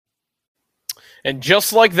And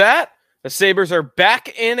just like that, the Sabres are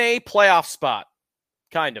back in a playoff spot.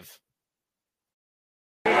 Kind of.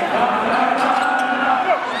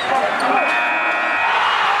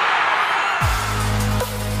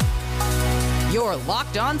 You're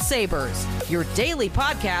Locked On Sabres, your daily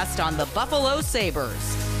podcast on the Buffalo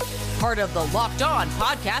Sabres. Part of the Locked On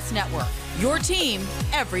Podcast Network, your team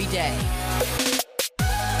every day.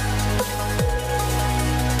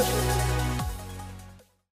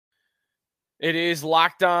 It is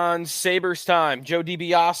Locked On Sabres time. Joe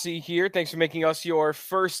DiBiase here. Thanks for making us your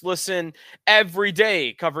first listen every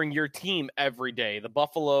day, covering your team every day, the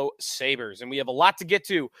Buffalo Sabres. And we have a lot to get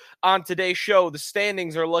to on today's show. The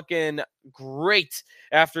standings are looking great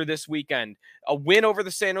after this weekend. A win over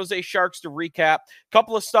the San Jose Sharks to recap. A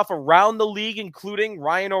couple of stuff around the league, including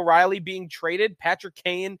Ryan O'Reilly being traded, Patrick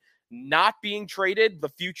Kane not being traded, the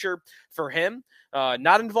future for him.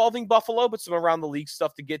 Not involving Buffalo, but some around the league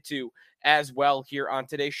stuff to get to as well here on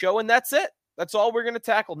today's show. And that's it. That's all we're going to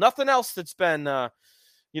tackle. Nothing else that's been,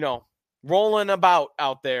 rolling about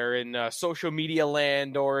out there in social media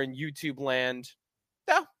land or in YouTube land.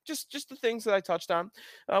 Yeah, just the things that I touched on.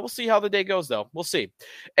 We'll see how the day goes, though. We'll see.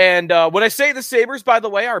 And when I say the Sabres, by the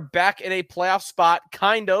way, are back in a playoff spot,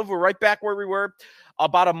 kind of. We're right back where we were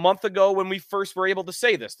about a month ago when we first were able to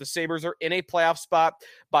say this. The Sabres are in a playoff spot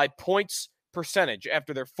by points percentage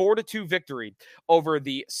after their 4-2 victory over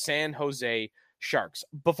the San Jose Sharks.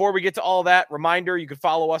 Before we get to all that, reminder, you can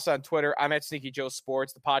follow us on Twitter. I'm at Sneaky Joe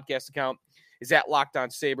Sports. The podcast account is at Locked On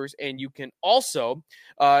Sabres, and you can also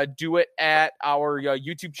do it at our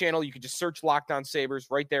YouTube channel. You can just search Locked On Sabres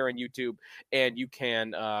right there on YouTube, and you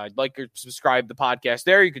can like or subscribe to the podcast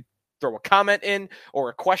there. You could throw a comment in or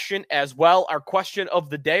a question as well. Our question of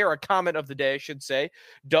the day, or a comment of the day, I should say,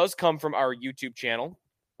 does come from our YouTube channel.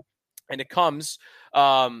 And it comes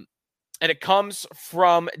from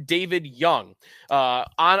David Young on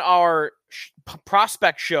our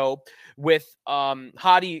prospect show with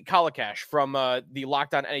Hadi Kalakash from the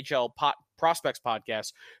Locked On NHL Prospects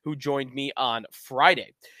podcast, who joined me on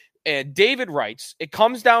Friday. And David writes, it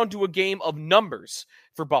comes down to a game of numbers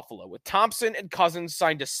for Buffalo, with Thompson and Cousins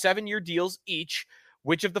signed to 7-year deals each.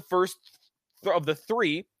 Which of the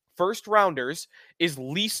three first rounders is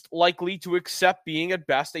least likely to accept being at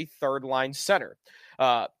best a third line center?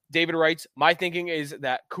 David writes, my thinking is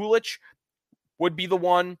that Kulich would be the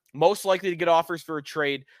one most likely to get offers for a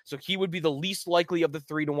trade, so he would be the least likely of the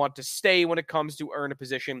three to want to stay when it comes to earn a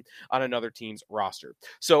position on another team's roster.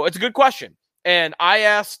 So it's a good question. And I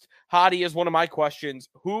asked Hadi as one of my questions,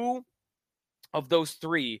 who of those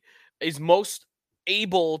three is most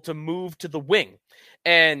able to move to the wing?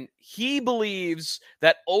 And he believes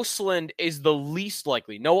that Östlund is the least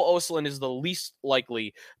likely. Noah Östlund is the least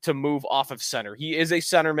likely to move off of center. He is a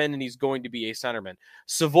centerman, and he's going to be a centerman.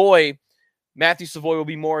 Matthew Savoie will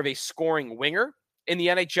be more of a scoring winger in the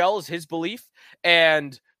NHL, is his belief.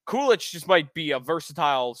 And Kulich just might be a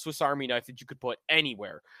versatile Swiss Army knife that you could put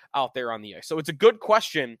anywhere out there on the ice. So it's a good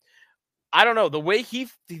question. I don't know. The way he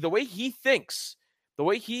thinks, the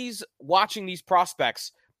way he's watching these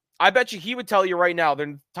prospects, I bet you he would tell you right now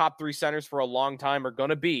their top three centers for a long time are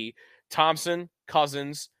going to be Thompson,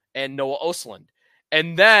 Cousins, and Noah Östlund.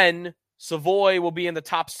 And then Savoie will be in the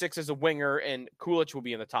top 6 as a winger, and Kulich will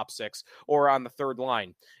be in the top 6 or on the third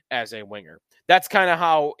line as a winger. That's kind of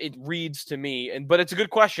how it reads to me. But it's a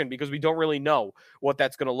good question because we don't really know what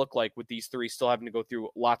that's going to look like with these three still having to go through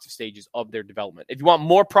lots of stages of their development. If you want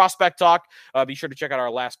more prospect talk, be sure to check out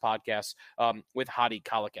our last podcast with Hadi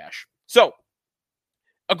Kalakash. So,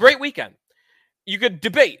 a great weekend. You could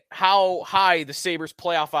debate how high the Sabres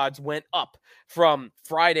playoff odds went up from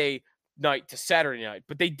Friday night to Saturday night,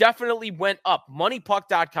 but they definitely went up.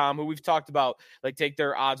 MoneyPuck.com, who we've talked about, take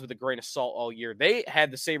their odds with a grain of salt all year. They had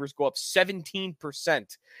the Sabres go up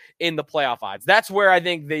 17% in the playoff odds. That's where I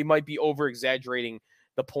think they might be over-exaggerating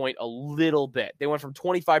the point a little bit. They went from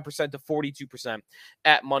 25% to 42%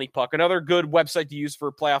 at MoneyPuck. Another good website to use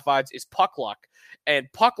for playoff odds is Puck Luck, and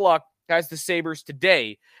Puck Luck has the Sabres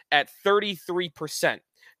today at 33%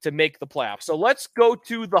 to make the playoffs. So let's go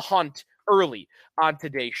to the hunt early on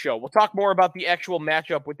today's show. We'll talk more about the actual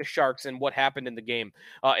matchup with the Sharks and what happened in the game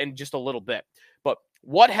in just a little bit. But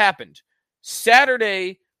what happened?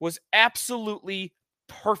 Saturday was absolutely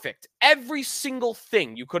perfect. Every single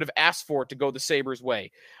thing you could have asked for to go the Sabres'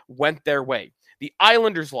 way went their way. The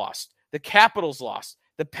Islanders lost. The Capitals lost.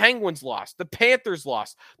 The Penguins lost. The Panthers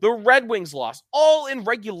lost. The Red Wings lost. All in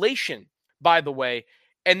regulation, by the way.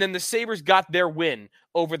 And then the Sabres got their win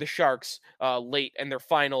over the Sharks late in their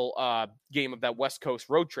final game of that West Coast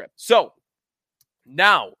road trip. So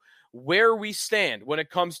now, where we stand when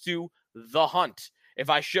it comes to the hunt.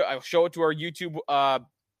 I'll show it to our YouTube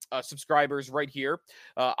subscribers right here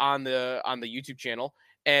on the YouTube channel.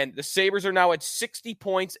 And the Sabres are now at 60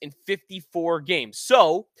 points in 54 games.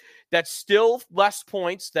 So that's still less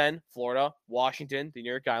points than Florida, Washington, the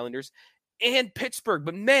New York Islanders, and Pittsburgh.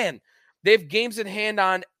 But man, they have games in hand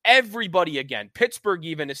on everybody again. Pittsburgh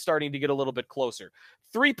even is starting to get a little bit closer.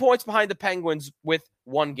 3 points behind the Penguins with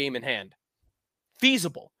 1 game in hand.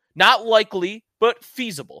 Feasible. Not likely, but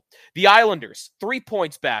feasible. The Islanders, 3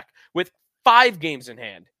 points back with 5 games in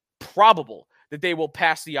hand. Probable that they will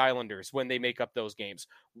pass the Islanders when they make up those games.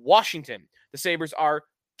 Washington, the Sabres are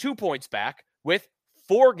 2 points back with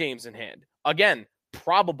 4 games in hand. Again,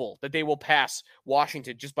 probable that they will pass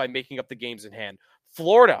Washington just by making up the games in hand.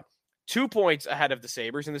 Florida, 2 points ahead of the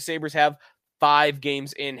Sabres, and the Sabres have 5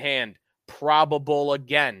 games in hand. Probable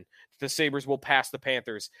again. The Sabres will pass the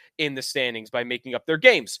Panthers in the standings by making up their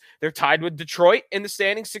games. They're tied with Detroit in the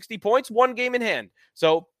standings, 60 points, 1 game in hand.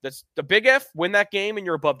 So that's the big if. Win that game and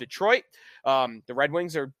you're above Detroit. The Red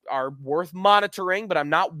Wings are worth monitoring, but I'm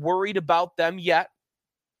not worried about them yet.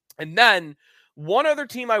 And then one other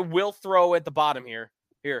team I will throw at the bottom here.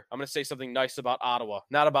 Here, I'm going to say something nice about Ottawa.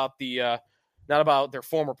 Not about their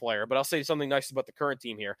former player, but I'll say something nice about the current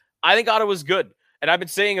team here. I think Ottawa's good. And I've been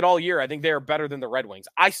saying it all year. I think they are better than the Red Wings.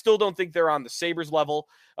 I still don't think they're on the Sabres level.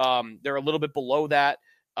 They're a little bit below that.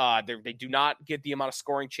 They do not get the amount of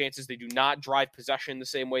scoring chances. They do not drive possession the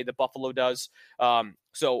same way that Buffalo does.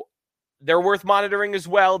 So they're worth monitoring as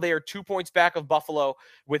well. They are 2 points back of Buffalo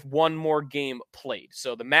with 1 more game played.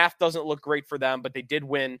 So the math doesn't look great for them, but they did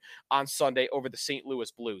win on Sunday over the St.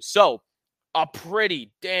 Louis Blues. So a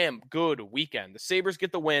pretty damn good weekend. The Sabres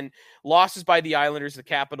get the win. Losses by the Islanders, the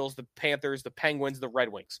Capitals, the Panthers, the Penguins, the Red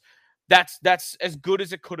Wings. That's as good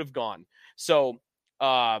as it could have gone. So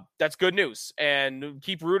that's good news. And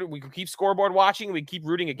keep rooting. We can keep scoreboard watching. We can keep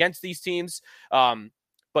rooting against these teams.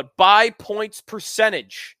 But by points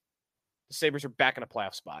percentage, the Sabres are back in a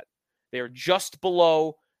playoff spot. They are just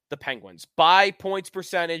below the Penguins. By points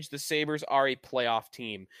percentage, the Sabres are a playoff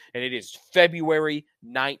team. And it is February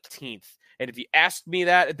 19th. And if you asked me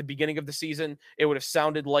that at the beginning of the season, it would have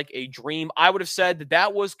sounded like a dream. I would have said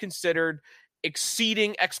that was considered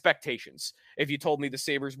exceeding expectations if you told me the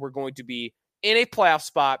Sabres were going to be in a playoff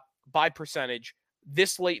spot by percentage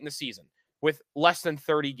this late in the season with less than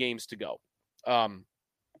 30 games to go.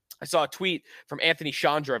 I saw a tweet from Anthony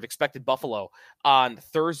Chandra of Expected Buffalo on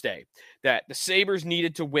Thursday that the Sabres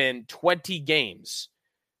needed to win 20 games.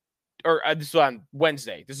 This is on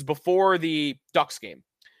Wednesday. This is before the Ducks game.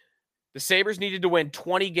 The Sabres needed to win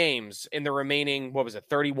 20 games in the remaining,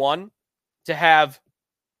 31, to have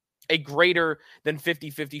a greater than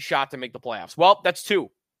 50-50 shot to make the playoffs. Well, that's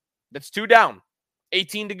 2. That's 2 down.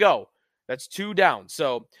 18 to go. That's 2 down.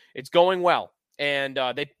 So it's going well. And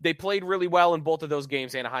they played really well in both of those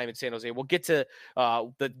games, Anaheim and San Jose. We'll get to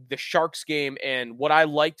the Sharks game and what I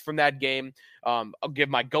liked from that game. I'll give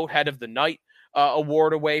my Goat Head of the Night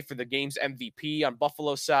award away for the game's MVP on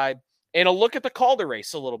Buffalo's side. And a look at the Calder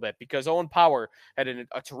race a little bit because Owen Power had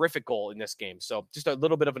a terrific goal in this game. So just a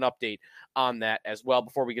little bit of an update on that as well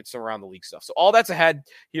before we get some around the league stuff. So all that's ahead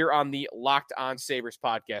here on the Locked On Sabres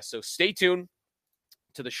podcast. So stay tuned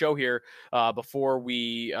to the show here before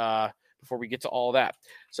we get to all that.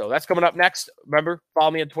 So that's coming up next. Remember, follow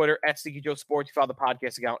me on Twitter at Sneaky Joe Sports. You follow the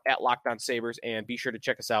podcast account at Locked On Sabres, and be sure to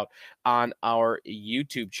check us out on our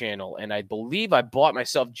YouTube channel. And I believe I bought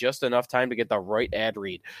myself just enough time to get the right ad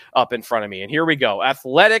read up in front of me. And here we go.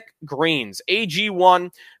 Athletic Greens,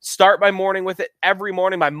 AG1. Start my morning with it every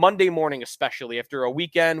morning, my Monday morning especially, after a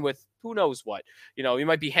weekend with who knows what. You know, you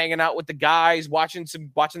might be hanging out with the guys, watching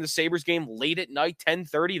the Sabres game late at night,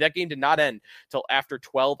 10:30. That game did not end till after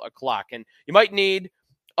 12 o'clock. And you might need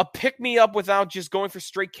a pick-me-up without just going for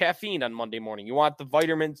straight caffeine on Monday morning. You want the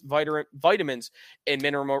vitamins and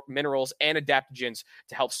minerals and adaptogens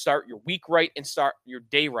to help start your week right and start your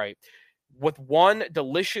day right. With one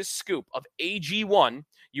delicious scoop of AG1,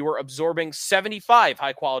 you are absorbing 75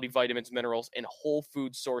 high-quality vitamins, minerals, and whole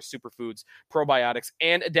food source superfoods, probiotics,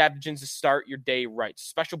 and adaptogens to start your day right.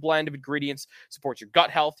 Special blend of ingredients supports your gut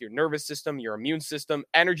health, your nervous system, your immune system,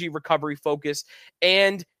 energy, recovery, focus,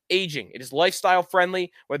 and aging. It is lifestyle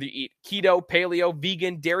friendly, whether you eat keto, paleo,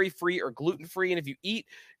 vegan, dairy-free, or gluten-free. And if you eat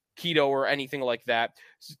keto or anything like that,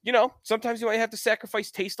 sometimes you might have to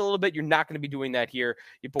sacrifice taste a little bit. You're not going to be doing that here.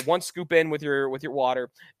 You put one scoop in with your water,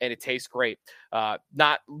 and it tastes great.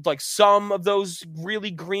 Not like some of those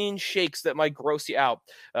really green shakes that might gross you out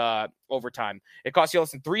over time. It costs you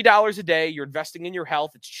less than $3 a day. You're investing in your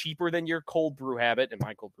health. It's cheaper than your cold brew habit and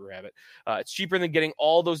my cold brew habit. It's cheaper than getting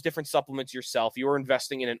all those different supplements yourself. You are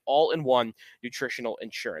investing in an all-in-one nutritional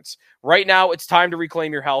insurance. Right now, it's time to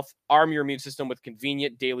reclaim your health, arm your immune system with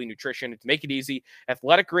convenient daily nutrition. To make it easy,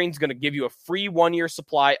 Athletic Greens is going to give you a free 1-year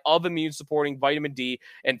supply of immune-supporting vitamin D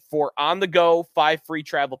and 4 on-the-go 5 free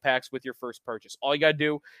travel packs with your first purchase. All you got to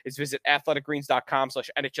do is visit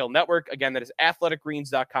athleticgreens.com/NHL Network. Again, that is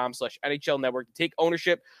athleticgreens.com/NHL Network to take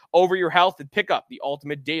ownership over your health and pick up the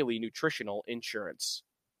ultimate daily nutritional insurance.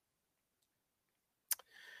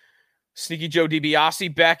 Sneaky Joe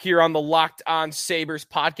DiBiase back here on the Locked On Sabres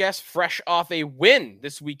podcast, fresh off a win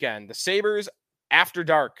this weekend. The Sabres, after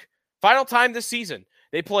dark, final time this season.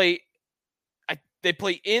 They play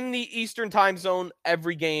in the Eastern time zone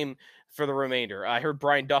every game for the remainder. I heard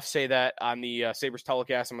Brian Duff say that on the Sabres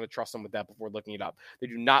telecast. I'm going to trust him with that before looking it up. They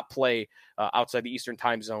do not play outside the Eastern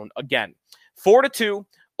time zone again. 4-2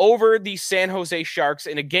 over the San Jose Sharks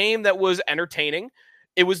in a game that was entertaining.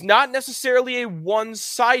 It was not necessarily a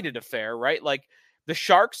one-sided affair, right? Like, the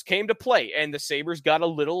Sharks came to play, and the Sabres got a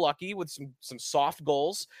little lucky with some soft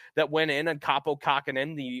goals that went in on Kaapo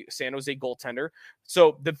Kähkönen, the San Jose goaltender.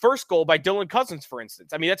 So the first goal by Dylan Cozens, for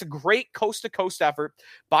instance, I mean, that's a great coast-to-coast effort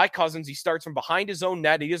by Cozens. He starts from behind his own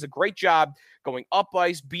net. He does a great job going up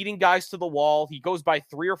ice, beating guys to the wall. He goes by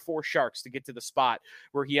 3 or 4 Sharks to get to the spot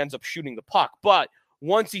where he ends up shooting the puck. But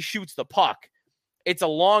once he shoots the puck, it's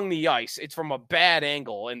along the ice. It's from a bad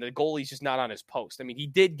angle, and the goalie's just not on his post. I mean, he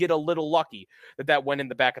did get a little lucky that went in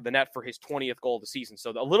the back of the net for his 20th goal of the season.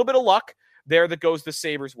 So a little bit of luck there that goes the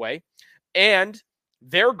Sabres' way. And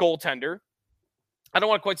their goaltender, I don't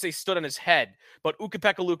want to quite say stood on his head, but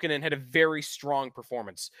Ukko-Pekka Luukkonen had a very strong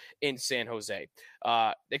performance in San Jose.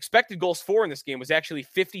 Expected goals for in this game was actually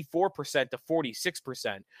 54% to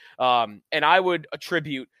 46%. And I would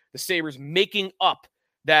attribute the Sabres making up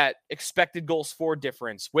that expected goals for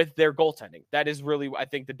difference with their goaltending. That is really, I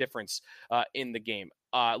think, the difference in the game.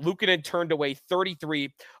 Luukkonen turned away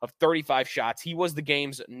 33 of 35 shots. He was the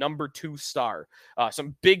game's number 2 star.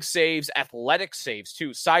 Some big saves, athletic saves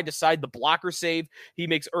too. Side to side, the blocker save he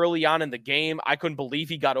makes early on in the game. I couldn't believe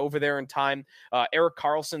he got over there in time. Erik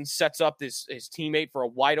Karlsson sets up his teammate for a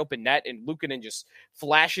wide open net, and Luukkonen just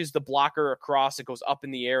flashes the blocker across. It goes up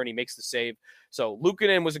in the air, and he makes the save. So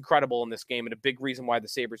Luukkonen was incredible in this game, and a big reason why the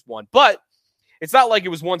Sabres won. But it's not like it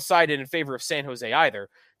was one-sided in favor of San Jose either.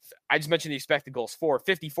 I just mentioned the expected goals for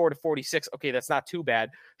 54 to 46. Okay, that's not too bad.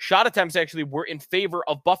 Shot attempts actually were in favor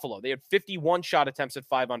of Buffalo. They had 51 shot attempts at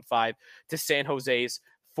 5-on-5 to San Jose's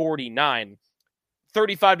 49.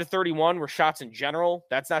 35 to 31 were shots in general.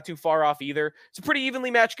 That's not too far off either. It's a pretty evenly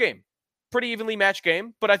matched game.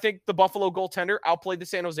 But I think the Buffalo goaltender outplayed the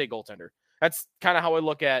San Jose goaltender. That's kind of how I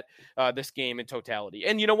look at this game in totality.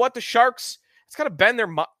 And you know what? The Sharks, it's kind of been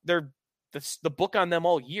the book on them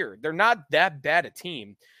all year. They're not that bad a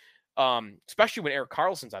team, especially when Erik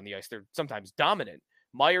Karlsson's on the ice. They're sometimes dominant.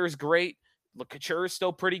 Meier's great. Couture is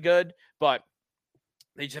still pretty good, but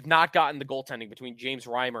they just have not gotten the goaltending between James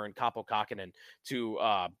Reimer and Kaapo Kähkönen to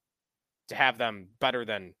have them better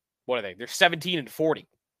than, what are they? They're 17 and 40.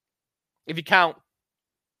 If you count,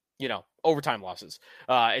 overtime losses,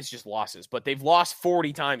 it's just losses. But they've lost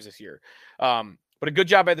 40 times this year. But a good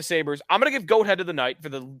job by the Sabres. I'm going to give Goat Head of the Night for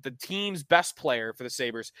the team's best player for the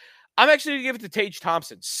Sabres. I'm actually going to give it to Tage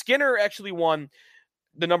Thompson. Skinner actually won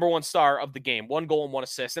the number 1 star of the game. 1 goal and 1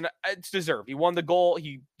 assist. And it's deserved. He won the goal.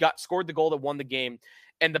 He scored the goal that won the game.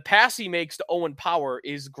 And the pass he makes to Owen Power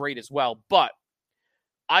is great as well. But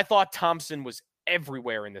I thought Thompson was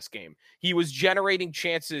everywhere in this game. He was generating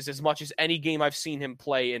chances as much as any game I've seen him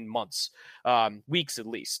play in months, weeks at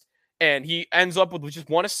least. And he ends up with just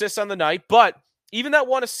 1 assist on the night. But even that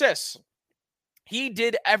 1 assist, he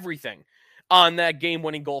did everything on that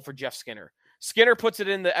game-winning goal for Jeff Skinner. Skinner puts it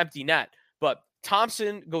in the empty net, but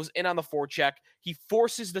Thompson goes in on the forecheck. He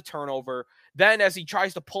forces the turnover. Then as he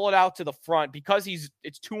tries to pull it out to the front, because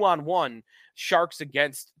it's 2-on-1 Sharks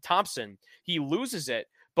against Thompson, he loses it,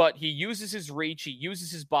 but he uses his reach. He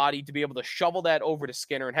uses his body to be able to shovel that over to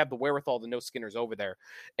Skinner and have the wherewithal to know Skinner's over there.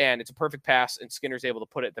 And it's a perfect pass, and Skinner's able to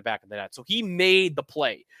put it in the back of the net. So he made the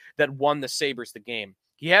play that won the Sabres the game.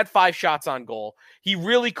 He had 5 shots on goal. He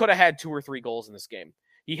really could have had 2 or 3 goals in this game.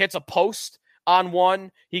 He hits a post on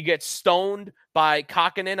one. He gets stoned by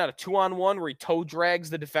Kähkönen on a 2-on-1 where he toe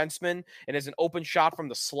drags the defenseman and has an open shot from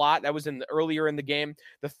the slot. That was earlier in the game.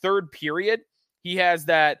 The third period, he has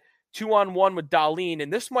that 2-on-1 with Dahlin,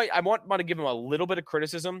 and I want to give him a little bit of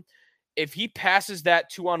criticism. If he passes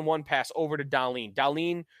that 2-on-1 pass over to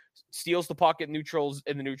Dahlin steals the puck in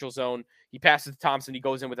the neutral zone. He passes to Thompson. He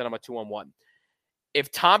goes in with it on a 2-on-1.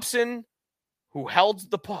 If Thompson, who held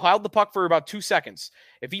the puck for about 2 seconds,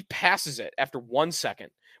 if he passes it after 1 second,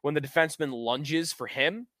 when the defenseman lunges for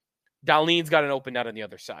him, Dahlin's got an open net on the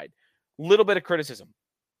other side. Little bit of criticism.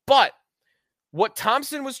 But what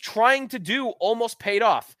Thompson was trying to do almost paid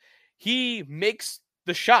off. He makes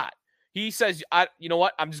the shot. He says, you know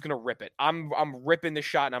what? I'm just going to rip it. I'm ripping the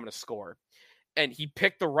shot and I'm going to score. And he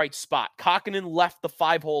picked the right spot. Kakkonen left the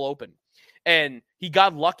 5-hole open. And he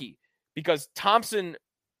got lucky because Thompson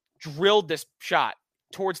drilled this shot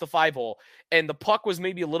towards the 5-hole. And the puck was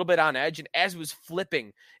maybe a little bit on edge. And as it was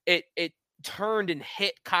flipping, it turned and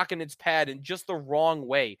hit Kakkonen's pad in just the wrong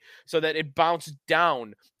way so that it bounced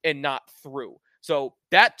down and not through. So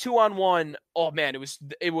that 2-on-1, oh man,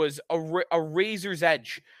 it was a razor's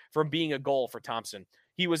edge from being a goal for Thompson.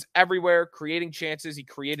 He was everywhere, creating chances. He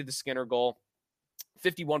created the Skinner goal.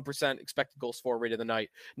 51% expected goals for rate of the night.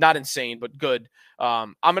 Not insane, but good.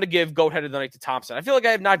 I'm going to give goat head of the night to Thompson. I feel like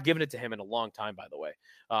I have not given it to him in a long time, by the way.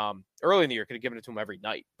 Early in the year, could have given it to him every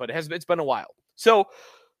night, but it's been a while. So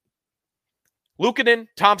Luukkonen,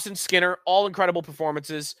 Thompson, Skinner, all incredible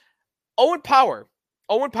performances. Owen Power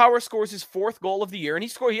scores his 4th goal of the year, and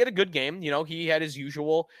he had a good game. You know, he had his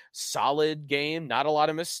usual solid game, not a lot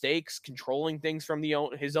of mistakes, controlling things from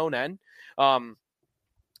his own end.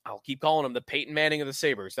 I'll keep calling him the Peyton Manning of the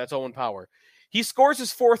Sabres. That's Owen Power. He scores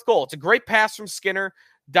his 4th goal. It's a great pass from Skinner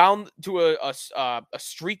down to a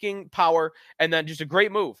streaking Power, and then just a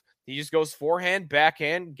great move. He just goes forehand,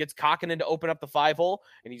 backhand, gets Kakkonen to open up the 5-hole,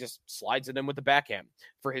 and he just slides it in with the backhand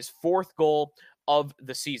for his 4th goal of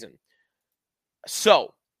the season.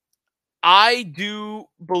 So I do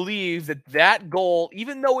believe that goal,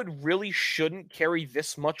 even though it really shouldn't carry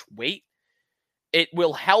this much weight, it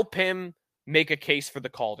will help him make a case for the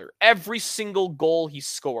Calder. Every single goal he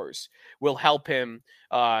scores will help him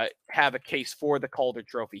have a case for the Calder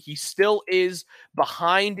Trophy. He still is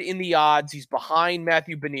behind in the odds. He's behind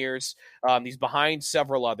Matthew Beniers. He's behind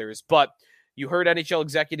several others. But you heard NHL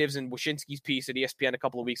executives in Wyshynski's piece at ESPN a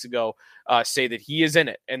couple of weeks ago say that he is in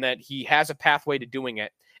it and that he has a pathway to doing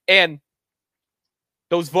it. And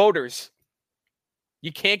those voters,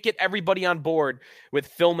 you can't get everybody on board with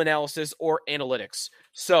film analysis or analytics.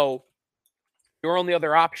 So your only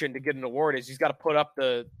other option to get an award is he's got to put up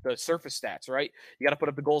the surface stats, right? You got to put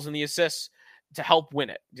up the goals and the assists to help win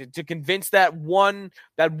it, to convince that one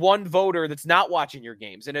voter that's not watching your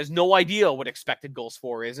games and has no idea what expected goals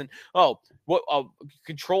for is. And what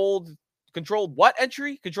controlled what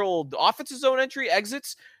entry? Controlled offensive zone entry,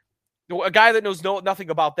 exits. A guy that knows nothing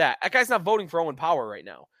about that. That guy's not voting for Owen Power right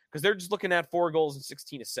now because they're just looking at 4 goals and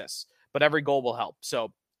 16 assists. But every goal will help.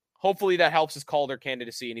 So hopefully that helps his Calder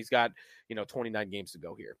candidacy, and he's got 29 games to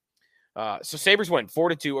go here. So Sabres win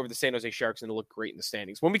 4-2 over the San Jose Sharks, and it'll look great in the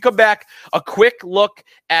standings. When we come back, a quick look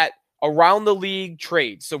at around the league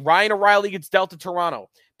trades. So Ryan O'Reilly gets dealt to Toronto.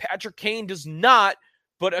 Patrick Kane does not,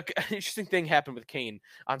 but an interesting thing happened with Kane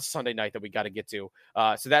on Sunday night that we got to get to.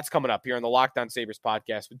 So that's coming up here on the Locked On Sabres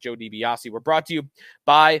podcast with Joe DiBiase. We're brought to you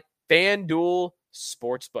by FanDuel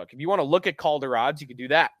Sportsbook. If you want to look at Calder odds, you can do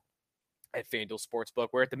that at FanDuel Sportsbook.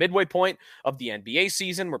 We're at the midway point of the NBA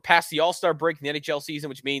season. We're past the All-Star break in the NHL season,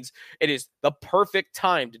 which means it is the perfect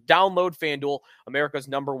time to download FanDuel, America's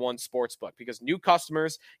 #1 sportsbook, because new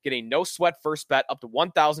customers get a no-sweat first bet up to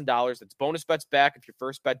 $1,000. That's bonus bets back if your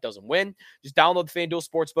first bet doesn't win. Just download the FanDuel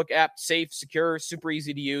Sportsbook app. Safe, secure, super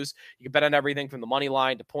easy to use. You can bet on everything from the money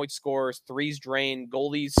line to point scores, threes drained,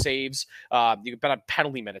 goalies, saves. You can bet on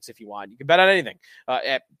penalty minutes if you want. You can bet on anything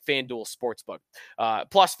at FanDuel Sportsbook.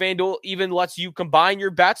 Plus, FanDuel even lets you combine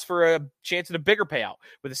your bets for a chance at a bigger payout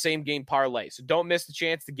with the same game parlay. So don't miss the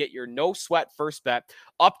chance to get your no sweat first bet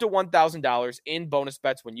up to $1,000 in bonus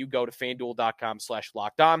bets when you go to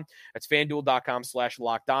FanDuel.com/lockedon. That's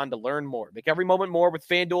FanDuel.com/lockedon to learn more. Make every moment more with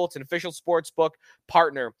FanDuel. It's an official sportsbook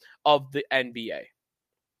partner of the NBA.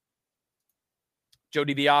 Joe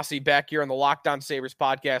DiBiase back here on the Locked On Sabres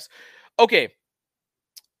podcast. Okay,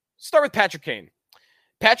 start with Patrick Kane.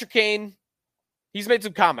 Patrick Kane, he's made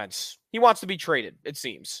some comments. He wants to be traded, it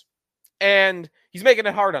seems. And he's making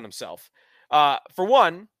it hard on himself. For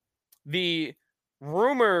one, the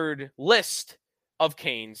rumored list of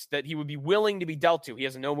Kanes that he would be willing to be dealt to, he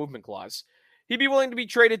has a no-movement clause. He'd be willing to be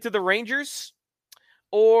traded to the Rangers,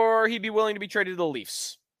 or he'd be willing to be traded to the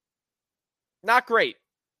Leafs. Not great.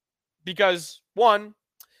 Because, one,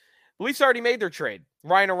 the Leafs already made their trade.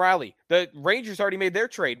 Ryan O'Reilly. The Rangers already made their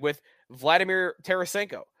trade with Vladimir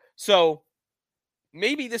Tarasenko. So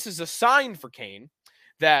maybe this is a sign for Kane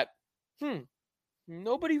that,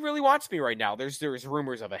 nobody really wants me right now. There's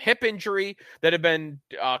rumors of a hip injury that have been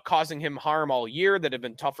causing him harm all year, that have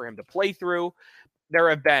been tough for him to play through. There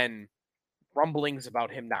have been rumblings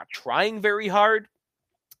about him not trying very hard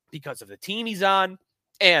because of the team he's on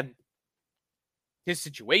and his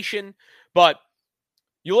situation. But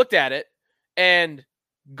you looked at it, and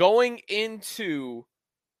going into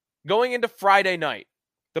Friday night,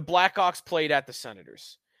 the Blackhawks played at the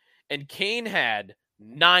Senators, and Kane had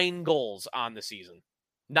 9 goals on the season.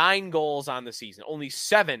 9 goals on the season, only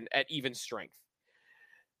 7 at even strength.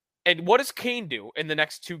 And what does Kane do in the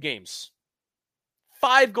next 2 games?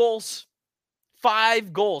 5 goals.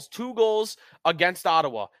 5 goals. 2 goals against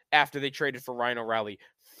Ottawa after they traded for Ryan O'Reilly.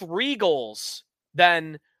 3 goals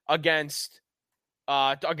then against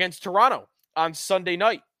Toronto on Sunday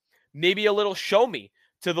night. Maybe a little show me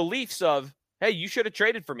to the Leafs of, hey, you should have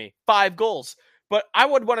traded for me. 5 goals. But I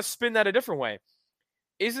would want to spin that a different way.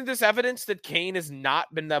 Isn't this evidence that Kane has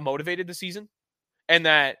not been that motivated this season? And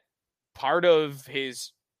that part of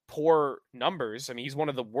his poor numbers, I mean, he's one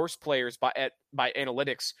of the worst players by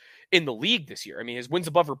analytics in the league this year. I mean, his wins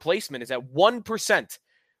above replacement is at 1%,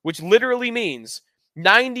 which literally means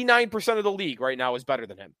 99% of the league right now is better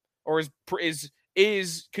than him, or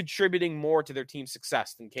is contributing more to their team's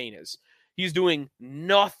success than Kane is. He's doing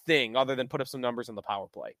nothing other than put up some numbers on the power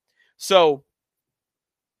play. So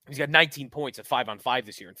he's got 19 points at 5-on-5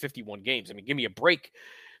 this year in 51 games. I mean, give me a break.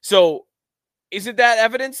 So isn't that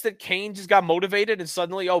evidence that Kane just got motivated and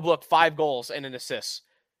suddenly, oh, look, 5 goals and an assist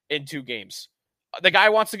in 2 games? The guy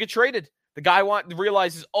wants to get traded. The guy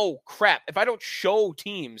realizes, oh, crap, if I don't show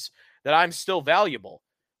teams that I'm still valuable,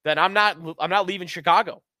 then I'm not leaving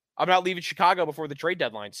Chicago. I'm not leaving Chicago before the trade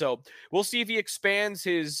deadline. So we'll see if he expands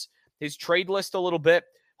his trade list a little bit.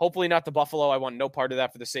 Hopefully not to Buffalo. I want no part of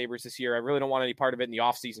that for the Sabres this year. I really don't want any part of it in the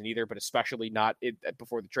offseason either, but especially not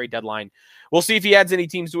before the trade deadline. We'll see if he adds any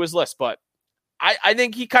teams to his list, but I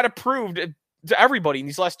think he kind of proved to everybody in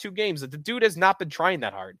these last 2 games that the dude has not been trying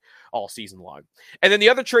that hard all season long. And then the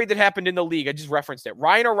other trade that happened in the league, I just referenced it.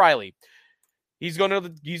 Ryan O'Reilly, he's going to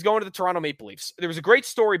the Toronto Maple Leafs. There was a great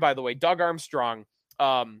story, by the way. Doug Armstrong,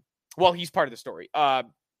 well, he's part of the story.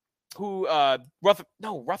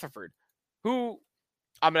 Rutherford, who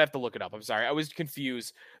I'm gonna have to look it up. I'm sorry, I was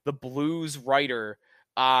confused. The Blues writer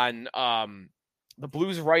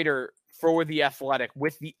for The Athletic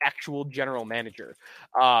with the actual general manager.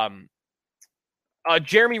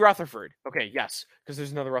 Jeremy Rutherford. Okay, yes, because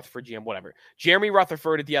there's another Rutherford GM, whatever. Jeremy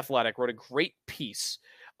Rutherford at The Athletic wrote a great piece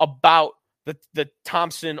about the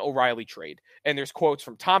Thompson-O'Reilly trade. And there's quotes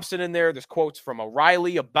from Thompson in there. There's quotes from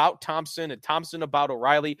O'Reilly about Thompson and Thompson about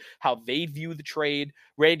O'Reilly, how they view the trade.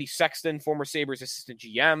 Randy Sexton, former Sabres assistant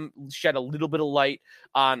GM, shed a little bit of light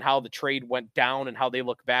on how the trade went down and how they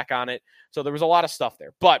look back on it. So there was a lot of stuff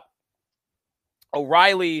there. But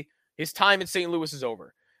O'Reilly, his time in St. Louis is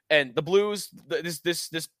over. And the Blues,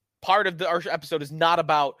 this part of our episode is not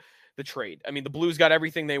about the trade. I mean, the Blues got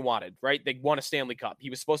everything they wanted, right? They won a Stanley Cup. He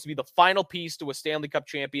was supposed to be the final piece to a Stanley Cup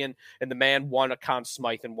champion, and the man won a Conn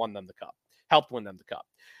Smythe and won them the cup, helped win them the cup.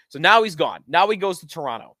 So now he's gone. Now he goes to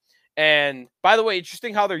Toronto. And by the way,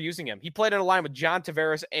 interesting how they're using him. He played in a line with John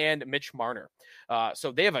Tavares and Mitch Marner.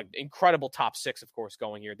 So they have an incredible top 6, of course,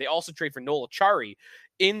 going here. They also trade for Noel Acciari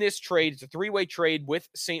in this trade. It's a 3-way trade with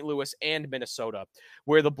St. Louis and Minnesota,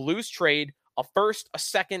 where the Blues trade a first, a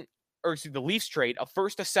second, the Leafs trade a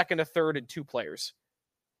first, a second, a third, and 2 players.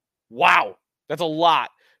 Wow. That's a lot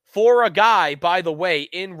for a guy, by the way,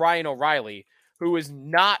 in Ryan O'Reilly, who is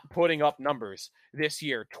not putting up numbers this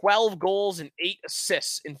year. 12 goals and 8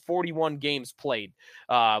 assists in 41 games played.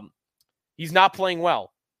 He's not playing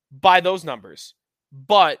well by those numbers.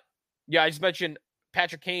 But, yeah, I just mentioned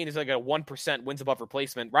Patrick Kane is like a 1% wins above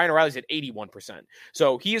replacement. Ryan O'Reilly's at 81%.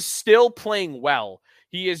 So he is still playing well.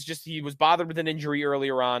 He was bothered with an injury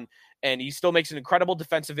earlier on, and he still makes an incredible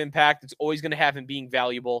defensive impact. It's always going to have him being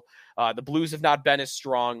valuable. The Blues have not been as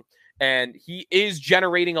strong, and he is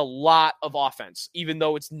generating a lot of offense, even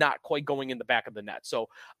though it's not quite going in the back of the net. So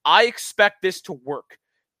I expect this to work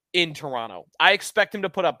in Toronto. I expect him to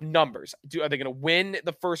put up numbers. Are they going to win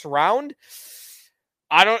the first round?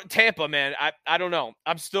 Tampa, man, I don't know.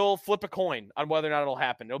 I'm still flip a coin on whether or not it'll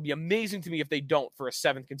happen. It'll be amazing to me if they don't for a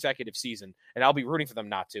 7th consecutive season, and I'll be rooting for them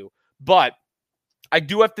not to. But I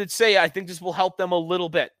do have to say, I think this will help them a little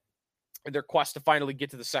bit in their quest to finally get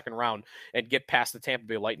to the second round and get past the Tampa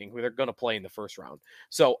Bay Lightning, who they're going to play in the first round.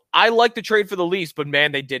 So I like the trade for the Leafs, but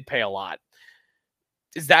man, they did pay a lot.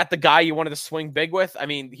 Is that the guy you wanted to swing big with? I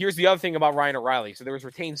mean, here's the other thing about Ryan O'Reilly. So there was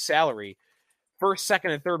retained salary, first,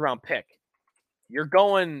 second, and third round pick. you're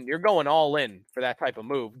going all in for that type of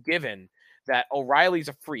move, given that O'Reilly's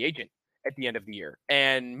a free agent at the end of the year.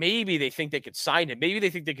 And maybe they think they could sign him. Maybe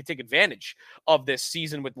they think they could take advantage of this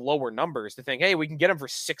season with lower numbers to think, hey, we can get him for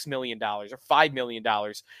 $6 million or $5 million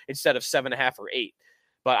instead of 7.5 or 8.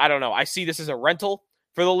 But I don't know. I see this as a rental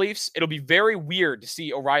for the Leafs. It'll be very weird to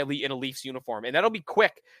see O'Reilly in a Leafs uniform, and that'll be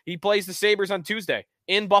quick. He plays the Sabres on Tuesday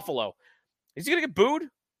in Buffalo. Is he going to get booed?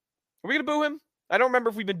 Are we going to boo him? I don't remember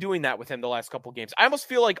if we've been doing that with him the last couple of games. I almost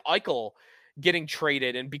feel like Eichel getting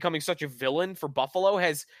traded and becoming such a villain for Buffalo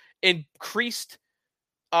has increased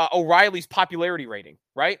O'Reilly's popularity rating,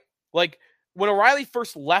 right? Like, when O'Reilly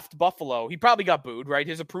first left Buffalo, he probably got booed, right?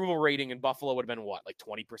 His approval rating in Buffalo would have been what, like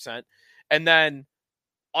 20%? And then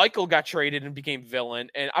Eichel got traded and became villain.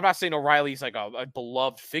 And I'm not saying O'Reilly's like a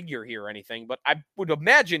beloved figure here or anything, but I would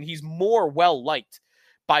imagine he's more well-liked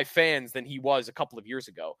by fans than he was a couple of years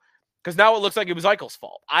ago. Because now it looks like it was Eichel's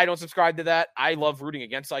fault. I don't subscribe to that. I love rooting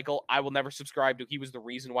against Eichel. I will never subscribe to he was the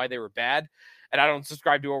reason why they were bad. And I don't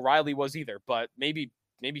subscribe to O'Reilly was either. But maybe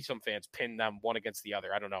some fans pin them one against the other.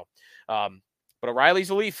 I don't know. But O'Reilly's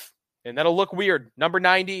a Leaf, and that'll look weird. Number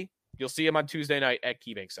 90, you'll see him on Tuesday night at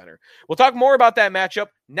KeyBank Center. We'll talk more about that matchup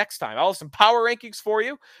next time. I'll have some power rankings for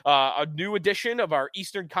you, a new edition of our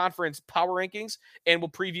Eastern Conference power rankings, and we'll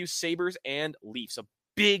preview Sabres and Leafs. A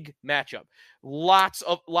big matchup. Lots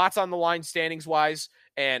on the line standings wise,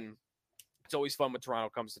 and it's always fun when Toronto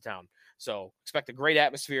comes to town. So expect a great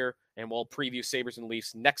atmosphere, and we'll preview Sabres and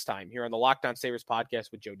Leafs next time here on the Locked On Sabres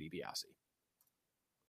podcast with Joe DiBiase.